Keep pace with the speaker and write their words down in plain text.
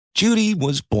Judy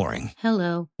was boring.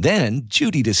 Hello. Then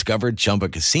Judy discovered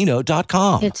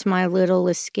ChumbaCasino.com. It's my little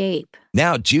escape.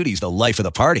 Now Judy's the life of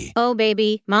the party. Oh,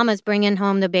 baby, mama's bringing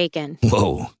home the bacon.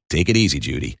 Whoa, take it easy,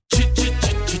 Judy.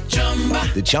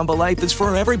 The Chumba life is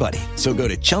for everybody. So go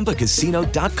to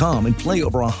ChumbaCasino.com and play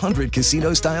over 100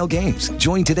 casino-style games.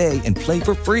 Join today and play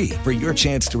for free for your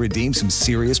chance to redeem some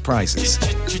serious prizes.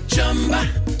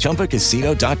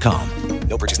 ChumbaCasino.com.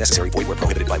 No purchase necessary. Void where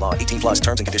prohibited by law. 18 plus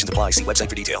terms and conditions apply. See website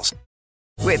for details.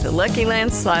 With the Lucky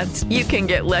Land Slots, you can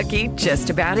get lucky just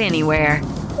about anywhere.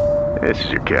 This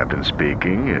is your captain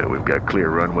speaking. We've got clear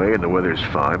runway and the weather's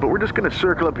fine, but we're just going to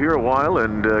circle up here a while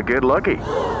and get lucky.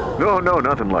 No,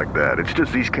 nothing like that. It's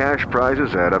just these cash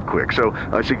prizes add up quick. So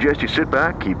I suggest you sit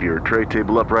back, keep your tray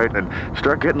table upright, and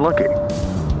start getting lucky.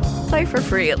 Play for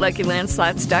free at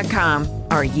LuckyLandSlots.com.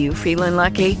 Are you feeling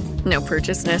lucky? No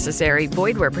purchase necessary.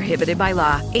 Void where prohibited by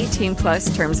law. 18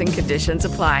 plus terms and conditions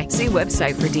apply. See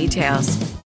website for details.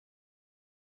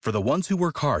 For the ones who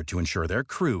work hard to ensure their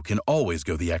crew can always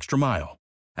go the extra mile,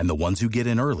 and the ones who get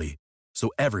in early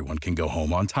so everyone can go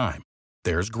home on time,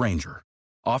 there's Grainger,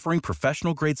 offering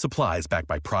professional-grade supplies backed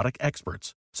by product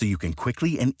experts so you can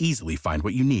quickly and easily find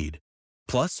what you need.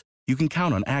 Plus, you can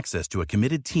count on access to a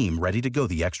committed team ready to go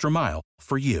the extra mile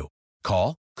for you.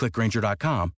 Call, click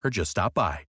Grainger.com, or just stop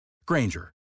by.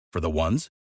 Grainger, for the ones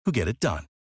who get it done.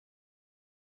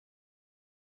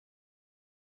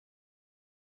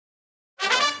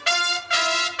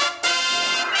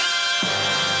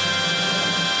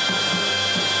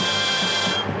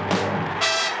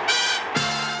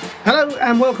 Hello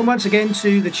and welcome once again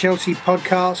to the Chelsea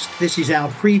podcast. This is our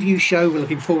preview show. We're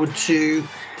looking forward to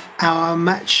our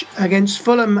match against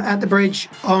Fulham at the Bridge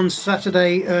on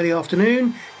Saturday early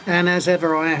afternoon. And as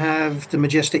ever, I have the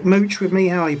majestic Mooch with me.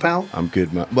 How are you, pal? I'm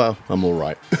good, man. Well, I'm all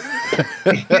right.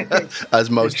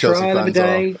 As most Chelsea fans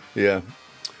are.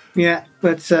 Yeah,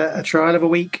 but a trial of a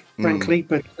week, frankly.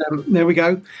 But there we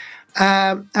go.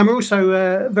 And we're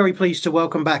also very pleased to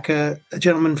welcome back a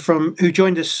gentleman who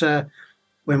joined us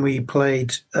when we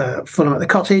played Fulham at the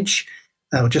Cottage,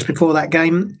 just before that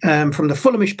game, from the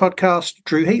Fulhamish podcast,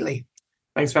 Drew Heatley.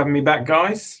 Thanks for having me back,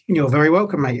 guys. You're very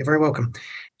welcome, mate. You're very welcome.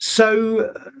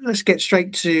 So let's get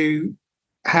straight to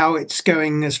how it's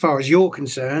going as far as you're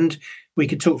concerned. We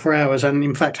could talk for hours, and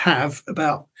in fact have,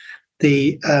 about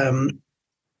the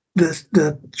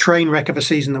train wreck of a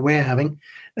season that we're having.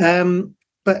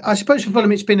 But I suppose for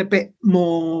Fulham, it's been a bit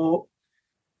more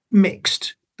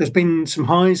mixed. There's been some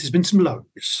highs, there's been some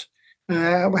lows.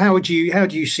 How do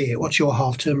you see it? What's your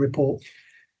half-term report?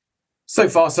 So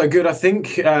far, so good, I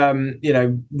think.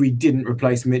 We didn't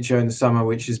replace Mitcho in the summer,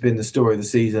 which has been the story of the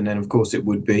season, and of course it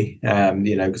would be,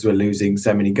 because we're losing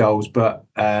so many goals. But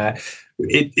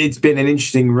it's been an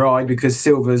interesting ride because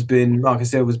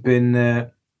Marcus Silva's been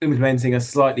implementing a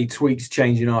slightly tweaked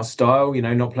change in our style.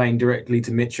 Not playing directly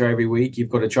to Mitcho every week. You've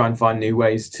got to try and find new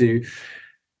ways to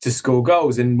score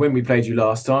goals. And when we played you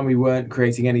last time, we weren't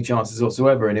creating any chances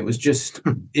whatsoever. And it was just,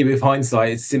 with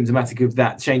hindsight, it's symptomatic of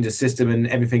that change of system and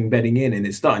everything bedding in. And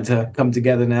it's starting to come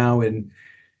together now. And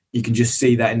you can just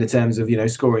see that in the terms of,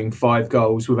 scoring 5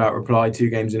 goals without reply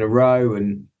 2 games in a row.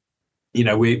 And,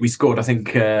 we scored, I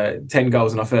think, 10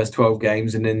 goals in our first 12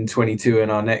 games and then 22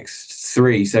 in our next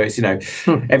 3. So it's,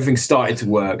 everything started to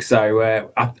work.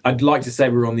 So I'd like to say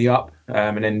we're on the up.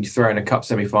 And then you throw in a cup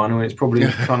semi-final, and it's probably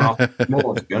kind of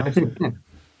more, to be honest.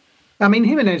 I mean,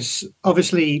 Jimenez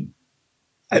obviously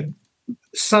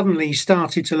suddenly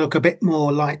started to look a bit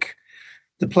more like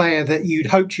the player that you'd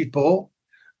hoped you'd bought.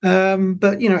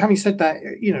 But, having said that,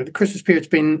 the Christmas period's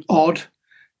been odd.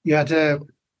 You had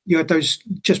those,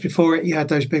 just before it, you had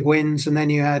those big wins, and then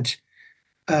you had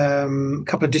a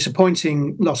couple of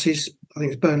disappointing losses. I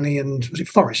think it was Burnley and was it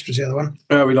Forest was the other one?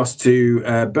 We lost to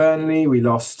Burnley, we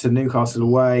lost to Newcastle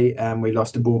away, and we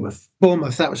lost to Bournemouth.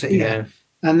 Bournemouth, that was it, yeah.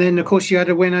 And then, of course, you had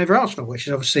a win over Arsenal, which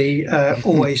is obviously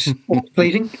always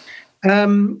pleasing.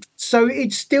 So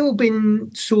it's still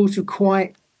been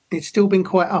quite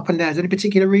up and down. Is there any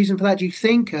particular reason for that, do you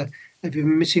think? Have you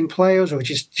been missing players, or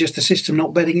just the system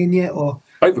not bedding in yet? Or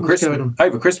over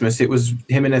Christmas, it was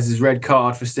Jimenez's red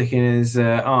card for sticking his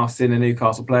arse in a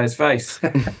Newcastle player's face.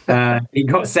 He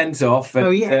got sent off.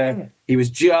 And, he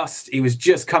was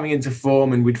just coming into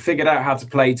form, and we'd figured out how to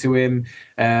play to him,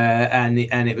 and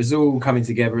it was all coming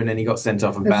together. And then he got sent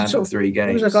off and banned for 3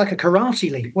 games. It was like a karate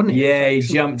league, wasn't it? Yeah, he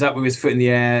jumped up with his foot in the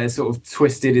air, sort of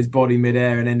twisted his body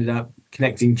midair, and ended up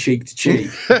connecting cheek to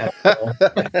cheek. It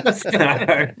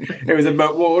was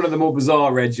one of the more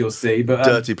bizarre reds you'll see, but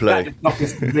dirty play. That knocked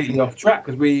us completely off track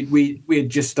because we had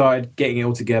just started getting it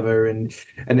all together, and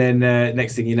then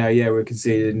next thing you know, we're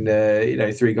conceding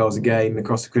 3 goals a game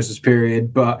across the Christmas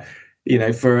period, but.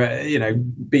 For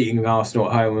beating Arsenal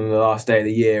at home on the last day of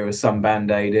the year as some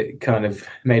band-aid, it kind of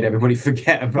made everybody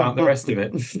forget about the rest of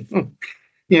it.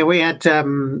 Yeah, we had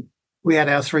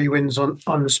our 3 wins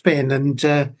on the spin, and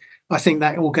I think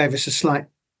that all gave us a slight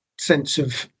sense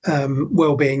of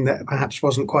well-being that perhaps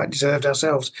wasn't quite deserved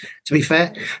ourselves, to be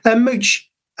fair.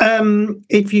 Mooch,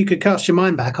 if you could cast your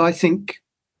mind back, I think,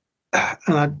 and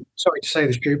I'm sorry to say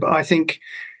this, Drew, but I think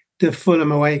the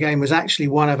Fulham away game was actually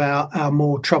one of our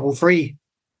more trouble-free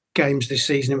games this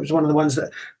season. It was one of the ones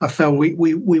that I felt we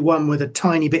won with a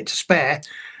tiny bit to spare.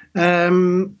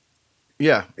 Do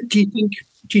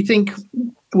you think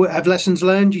have lessons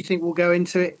learned? Do you think we'll go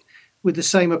into it with the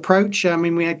same approach? I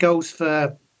mean, we had goals for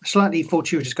a slightly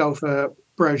fortuitous goal for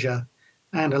Broja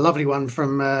and a lovely one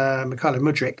from Mikhailo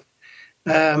Mudryk.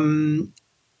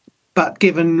 But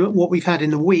given what we've had in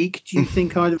the week, do you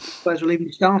think either of the players will even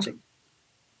be starting?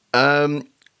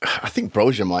 I think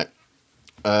Broja might.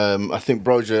 I think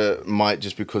Broja might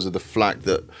just because of the fact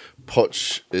that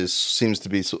Poch seems to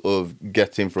be sort of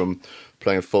getting from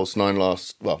playing a false 9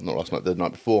 the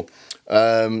night before.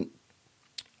 And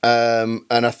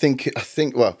I think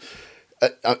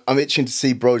I'm itching to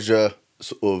see Broja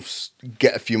sort of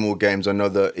get a few more games. I know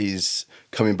that he's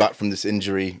coming back from this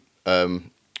injury,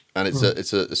 and it's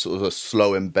a sort of a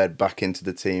slow embed back into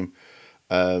the team.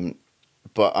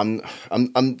 But I'm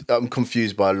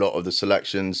confused by a lot of the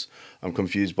selections. I'm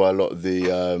confused by a lot of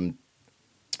the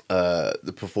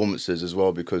performances as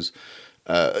well because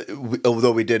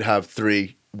although we did have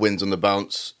 3 wins on the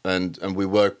bounce and we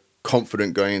were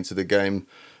confident going into the game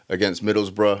against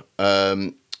Middlesbrough,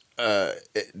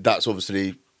 that's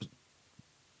obviously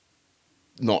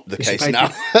not the case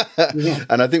now. Yeah.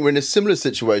 And I think we're in a similar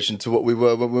situation to what we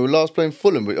were when we were last playing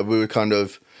Fulham. We were kind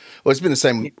of. Well, it's been the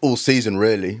same all season,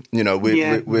 really.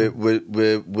 We're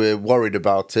worried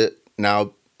about it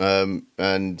now,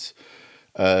 and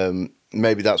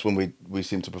maybe that's when we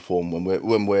seem to perform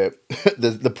when we're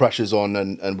the pressure's on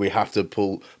and we have to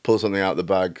pull something out of the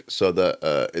bag so that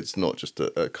it's not just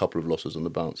a couple of losses on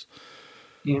the bounce.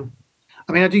 Yeah,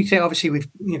 I mean, I do think obviously we've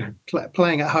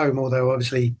playing at home, although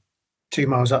obviously 2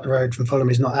 miles up the road from Fulham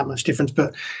is not that much difference,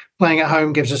 but playing at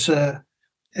home gives us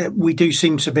we do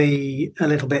seem to be a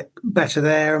little bit better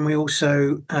there, and we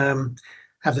also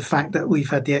have the fact that we've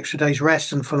had the extra day's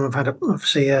rest, and Fulham have had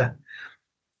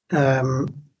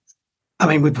I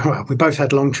mean, we both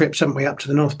had long trips, haven't we, up to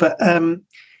the north? But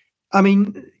I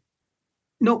mean,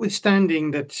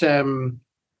 notwithstanding that,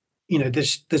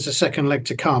 there's a second leg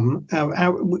to come.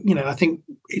 I think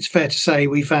it's fair to say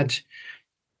we've had.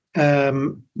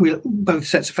 Both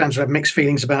sets of fans have had mixed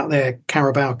feelings about their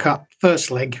Carabao Cup first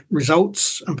leg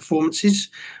results and performances.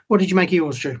 What did you make of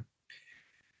yours, Drew?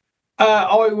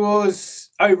 I was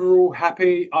overall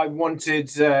happy. I wanted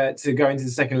to go into the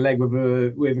second leg with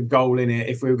a goal in it.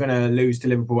 If we were going to lose to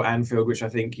Liverpool at Anfield, which I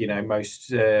think most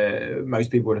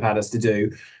people would have had us to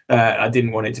do, I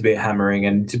didn't want it to be a hammering.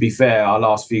 And to be fair, our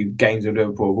last few games with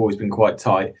Liverpool have always been quite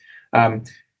tight.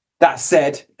 That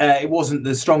said, it wasn't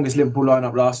the strongest Liverpool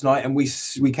lineup last night, and we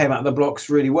came out of the blocks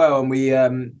really well, and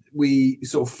we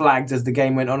sort of flagged as the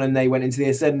game went on, and they went into the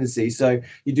ascendancy. So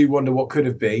you do wonder what could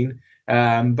have been,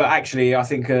 but actually, I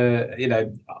think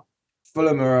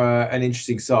Fulham are an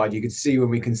interesting side. You could see when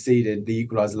we conceded the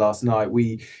equaliser last night,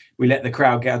 we let the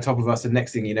crowd get on top of us, and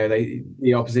next thing you know,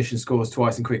 the opposition scores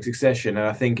twice in quick succession. And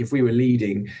I think if we were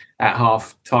leading at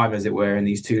half time, as it were, in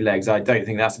these 2 legs, I don't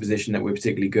think that's a position that we're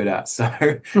particularly good at. So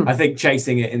I think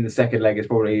chasing it in the second leg is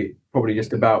probably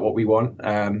just about what we want.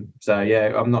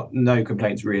 No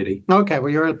complaints really. Okay,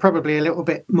 well, you're probably a little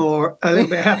bit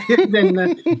happier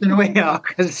than we are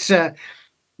because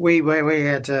we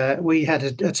had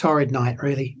a torrid night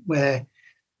really, where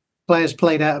players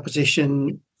played out of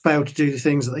position, failed to do the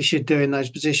things that they should do in those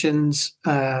positions.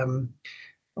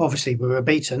 Obviously, we were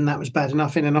beaten. That was bad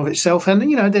enough in and of itself. And,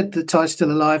 the tie's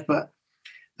still alive. But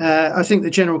I think the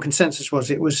general consensus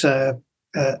was it was a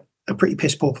pretty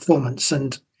piss-poor performance.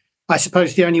 And I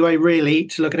suppose the only way really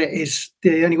to look at it is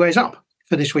the only way is up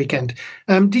for this weekend.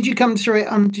 Did you come through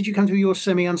it? Did you come through your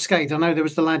semi unscathed? I know there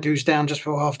was the lad who's down just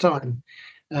before half-time.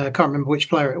 I can't remember which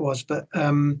player it was, but...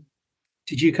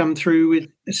 did you come through with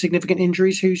significant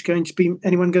injuries?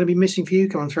 Anyone going to be missing for you?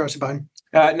 Come on, throw us a bone.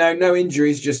 No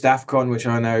injuries, just AFCON, which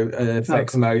I know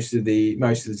affects most of the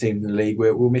teams in the league.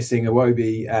 We're missing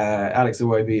Iwobi, Alex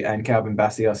Iwobi, and Calvin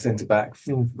Bassey, our centre back.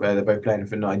 They're both playing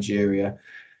for Nigeria.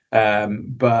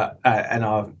 But and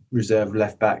our reserve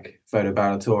left back Fodo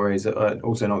Ballatore is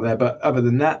also not there. But other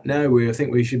than that, no, I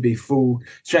think we should be full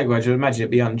strength. I should imagine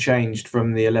it'd be unchanged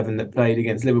from the 11 that played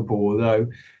against Liverpool. Although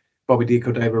Bobby De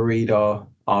Cordova-Reid, our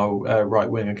right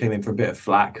winger, came in for a bit of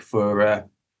flack for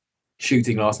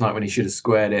shooting last night when he should have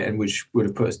squared it, and which would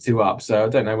have put us 2 up. So I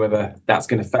don't know whether that's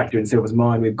going to factor in Silva's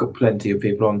mind. We've got plenty of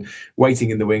people on waiting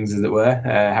in the wings, as it were.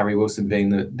 Harry Wilson being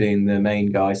the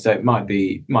main guy, so it might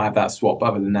have that swap. But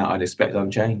other than that, I'd expect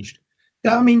unchanged.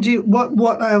 I mean,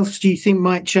 what else do you think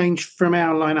might change from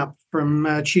our lineup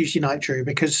from Tuesday night, Drew?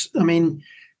 Because I mean,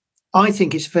 I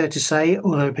think it's fair to say,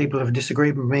 although people have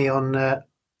disagreed with me on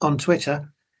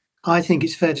Twitter, I think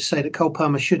it's fair to say that Cole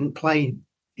Palmer shouldn't play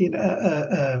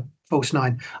false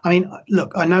 9. I mean,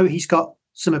 look, I know he's got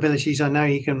some abilities. I know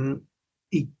he can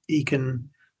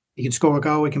score a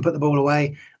goal. He can put the ball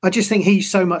away. I just think he's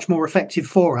so much more effective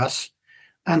for us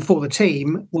and for the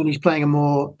team when he's playing a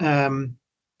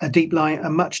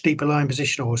much deeper line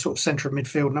position, or sort of centre of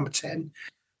midfield, number 10,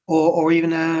 or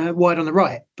even wide on the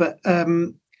right. But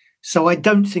so I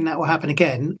don't think that will happen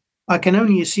again. I can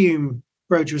only assume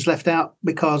Broja was left out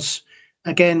because,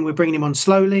 again, we're bringing him on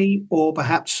slowly, or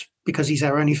perhaps because he's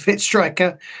our only fit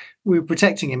striker, we're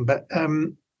protecting him. But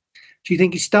do you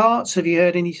think he starts? Have you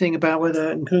heard anything about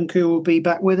whether Nkunku will be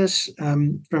back with us?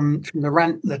 From the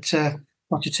rant that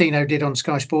Pochettino did on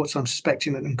Sky Sports, I'm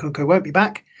suspecting that Nkunku won't be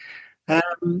back.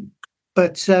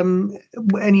 But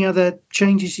any other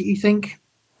changes that you think?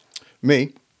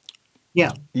 Me?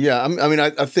 Yeah. I mean, I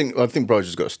think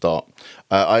Broja's got to start.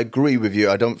 I agree with you.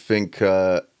 I don't think.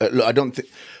 I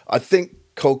think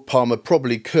Cole Palmer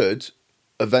probably could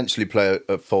eventually play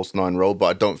a false 9 role, but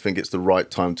I don't think it's the right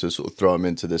time to sort of throw him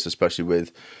into this, especially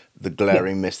with the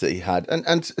glaring miss that he had.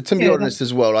 And to be honest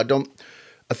as well, I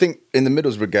think in the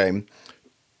Middlesbrough game,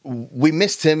 we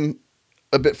missed him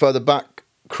a bit further back,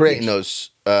 creating those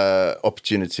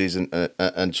opportunities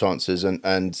and chances.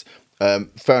 And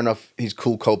fair enough, he's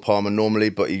called Cole Palmer normally,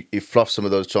 but he fluffed some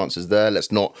of those chances there.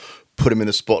 Let's not put him in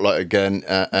the spotlight again,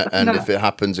 and if it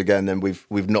happens again, then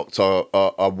we've knocked our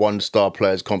 1-star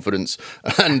player's confidence,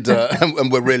 and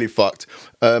we're really fucked.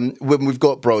 When we've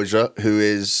got Broja, who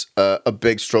is a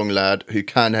big, strong lad who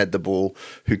can head the ball,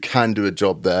 who can do a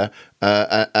job there,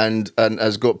 and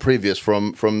has got previous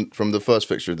from the first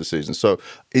fixture of the season, so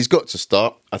he's got to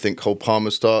start. I think Cole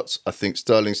Palmer starts. I think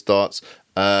Sterling starts,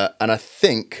 and I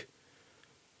think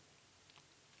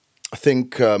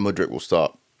Mudryk will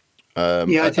start.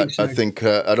 I think so.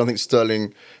 I don't think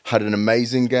Sterling had an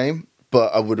amazing game,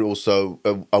 but I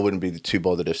wouldn't be too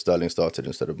bothered if Sterling started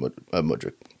instead of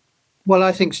Mudryk. Well,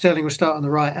 I think Sterling will start on the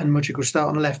right and Mudryk will start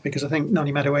on the left, because I think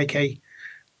Noni Madueke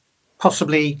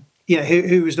possibly,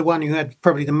 who was the one who had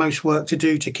probably the most work to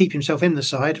do to keep himself in the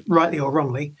side, rightly or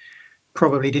wrongly,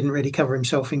 probably didn't really cover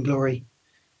himself in glory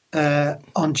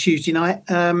on Tuesday night.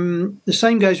 The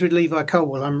same goes with Levi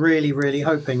Colwill. I'm really, really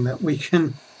hoping that we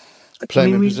can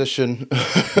play him in position.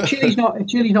 Chili's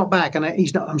not back, and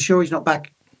I'm sure he's not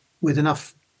back with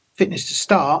enough fitness to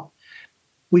start.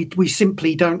 We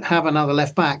simply don't have another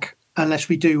left back unless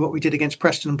we do what we did against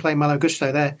Preston and play Malo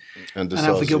Gusto there and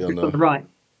Alpha Gilchrist on the right.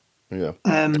 Yeah.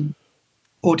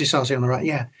 Or Disasi on the right.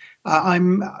 Yeah.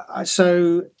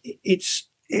 So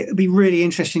it'll be really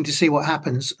interesting to see what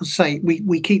happens. Say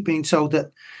we keep being told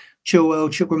that Chilwell,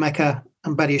 Chukwuemeka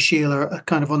and Badiashile are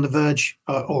kind of on the verge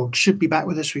or should be back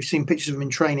with us. We've seen pictures of them in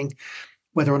training.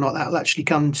 Whether or not that will actually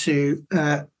come to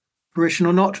fruition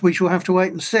or not, we shall have to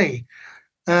wait and see.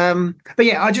 But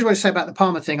yeah, I just want to say about the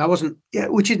Palmer thing,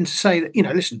 which isn't to say that,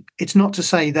 listen, it's not to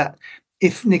say that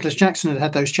if Nicholas Jackson had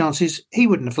had those chances, he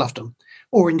wouldn't have fluffed them,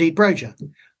 or indeed Broja.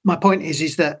 My point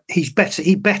is that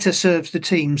he better serves the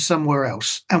team somewhere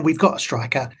else, and we've got a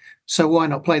striker, so why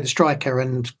not play the striker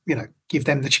and give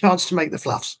them the chance to make the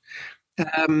fluffs?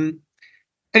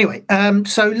 Anyway,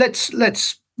 so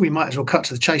let's we might as well cut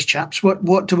to the chase, chaps.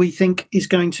 What do we think is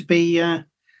going to be?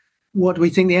 What do we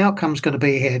think the outcome's going to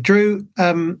be here, Drew?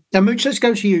 Mooch, let's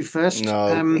go to you first.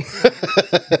 No,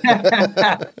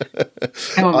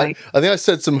 come on, mate. I think I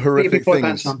said some horrific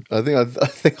things. I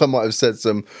think I might have said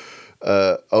some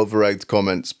over-egged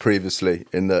comments previously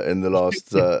in the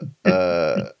last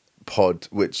pod,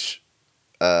 which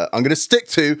I'm going to stick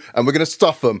to, and we're going to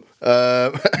stuff them.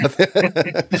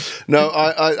 No,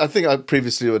 I think I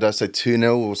previously, would I say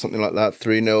 2-0 or something like that,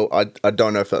 3-0. I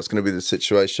don't know if that's going to be the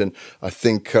situation. I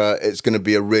think it's going to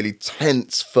be a really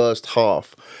tense first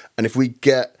half, and if we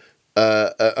get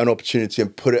an opportunity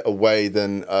and put it away,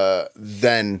 then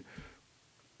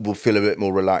we'll feel a bit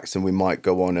more relaxed, and we might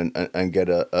go on and get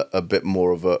a bit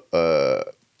more of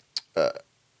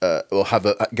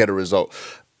get a result.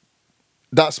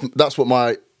 That's what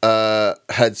my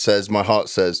Head says, my heart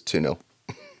says 2-0.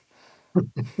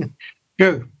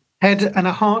 Go. Head and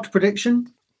a heart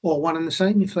prediction, or one and the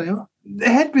same if they are. The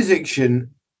head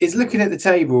prediction is looking at the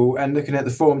table and looking at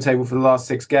the form table for the last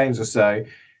 6 games or so.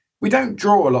 We don't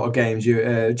draw a lot of games,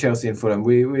 Chelsea and Fulham.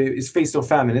 It's feast or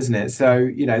famine, isn't it? So,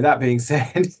 that being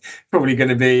said, probably going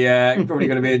to be a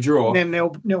draw.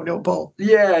 Nil ball.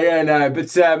 Yeah, no,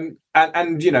 but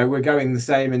and we're going the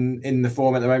same in the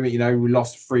form at the moment. We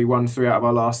lost 3-1 3 out of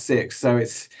our last 6, so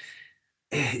it's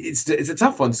a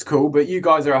tough one to call. But you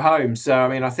guys are at home, so I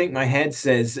mean, I think my head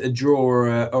says a draw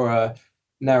or a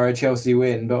narrow Chelsea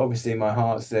win, but obviously my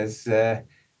heart says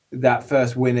that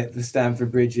first win at the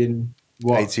Stamford Bridge in.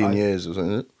 18 years or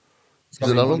something, is it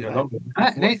that long?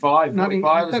 45, about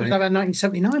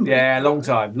 1979. Yeah, long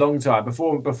time.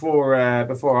 Before I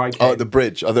came. Oh, at the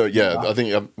bridge. I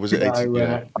think was it 18?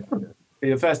 Be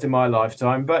the first in my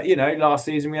lifetime. But last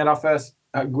season we had our first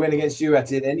win against you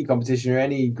at any competition or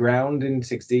any ground in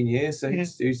 16 years. So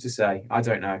who's to say? I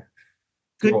don't know.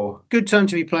 Good time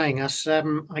to be playing us.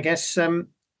 I guess.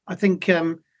 I think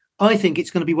it's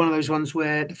going to be one of those ones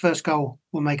where the first goal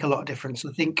will make a lot of difference.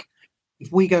 I think.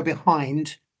 If we go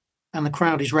behind and the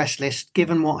crowd is restless,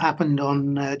 given what happened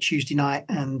on Tuesday night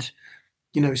and,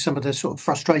 some of the sort of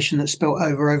frustration that spilt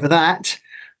over that,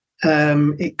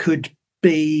 it could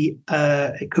be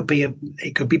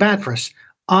bad for us.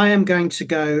 I am going to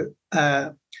go,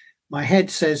 my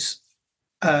head says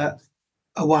a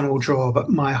 1-1 draw, but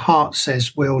my heart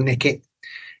says we'll nick it.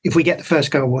 If we get the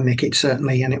first goal, we'll nick it,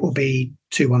 certainly, and it will be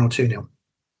 2-1 or 2-0.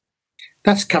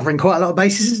 That's covering quite a lot of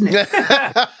bases, isn't it?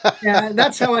 Yeah,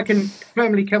 that's how I can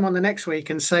firmly come on the next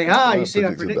week and say, you see,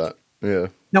 I predicted that. Yeah.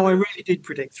 No, I really did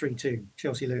predict 3-2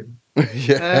 Chelsea Luton.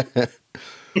 Yeah.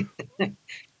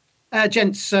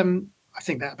 Gents, I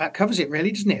think that about covers it,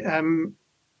 really, doesn't it?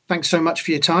 Thanks so much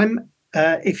for your time.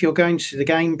 If you're going to the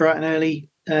game bright and early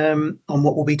on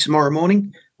what will be tomorrow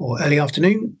morning or early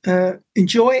afternoon,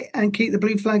 enjoy and keep the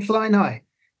blue flag flying high.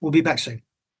 We'll be back soon.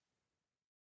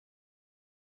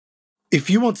 If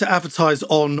you want to advertise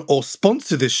on or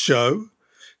sponsor this show,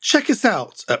 check us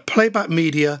out at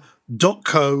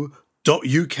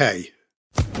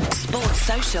playbackmedia.co.uk. Sports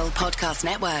Social Podcast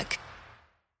Network.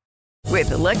 With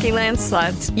the Lucky Land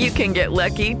Slots, you can get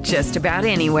lucky just about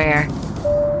anywhere.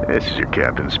 This is your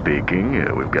captain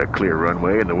speaking. We've got clear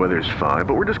runway and the weather's fine,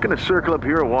 but we're just going to circle up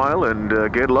here a while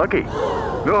and get lucky.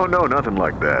 No, nothing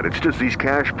like that. It's just these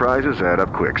cash prizes add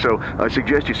up quick. So I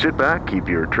suggest you sit back, keep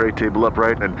your tray table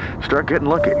upright, and start getting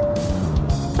lucky.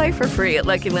 Play for free at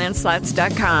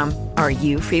LuckyLandSlots.com. Are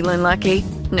you feeling lucky?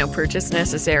 No purchase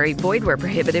necessary. Void where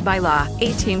prohibited by law.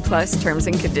 18+ terms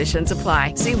and conditions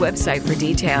apply. See website for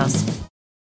details.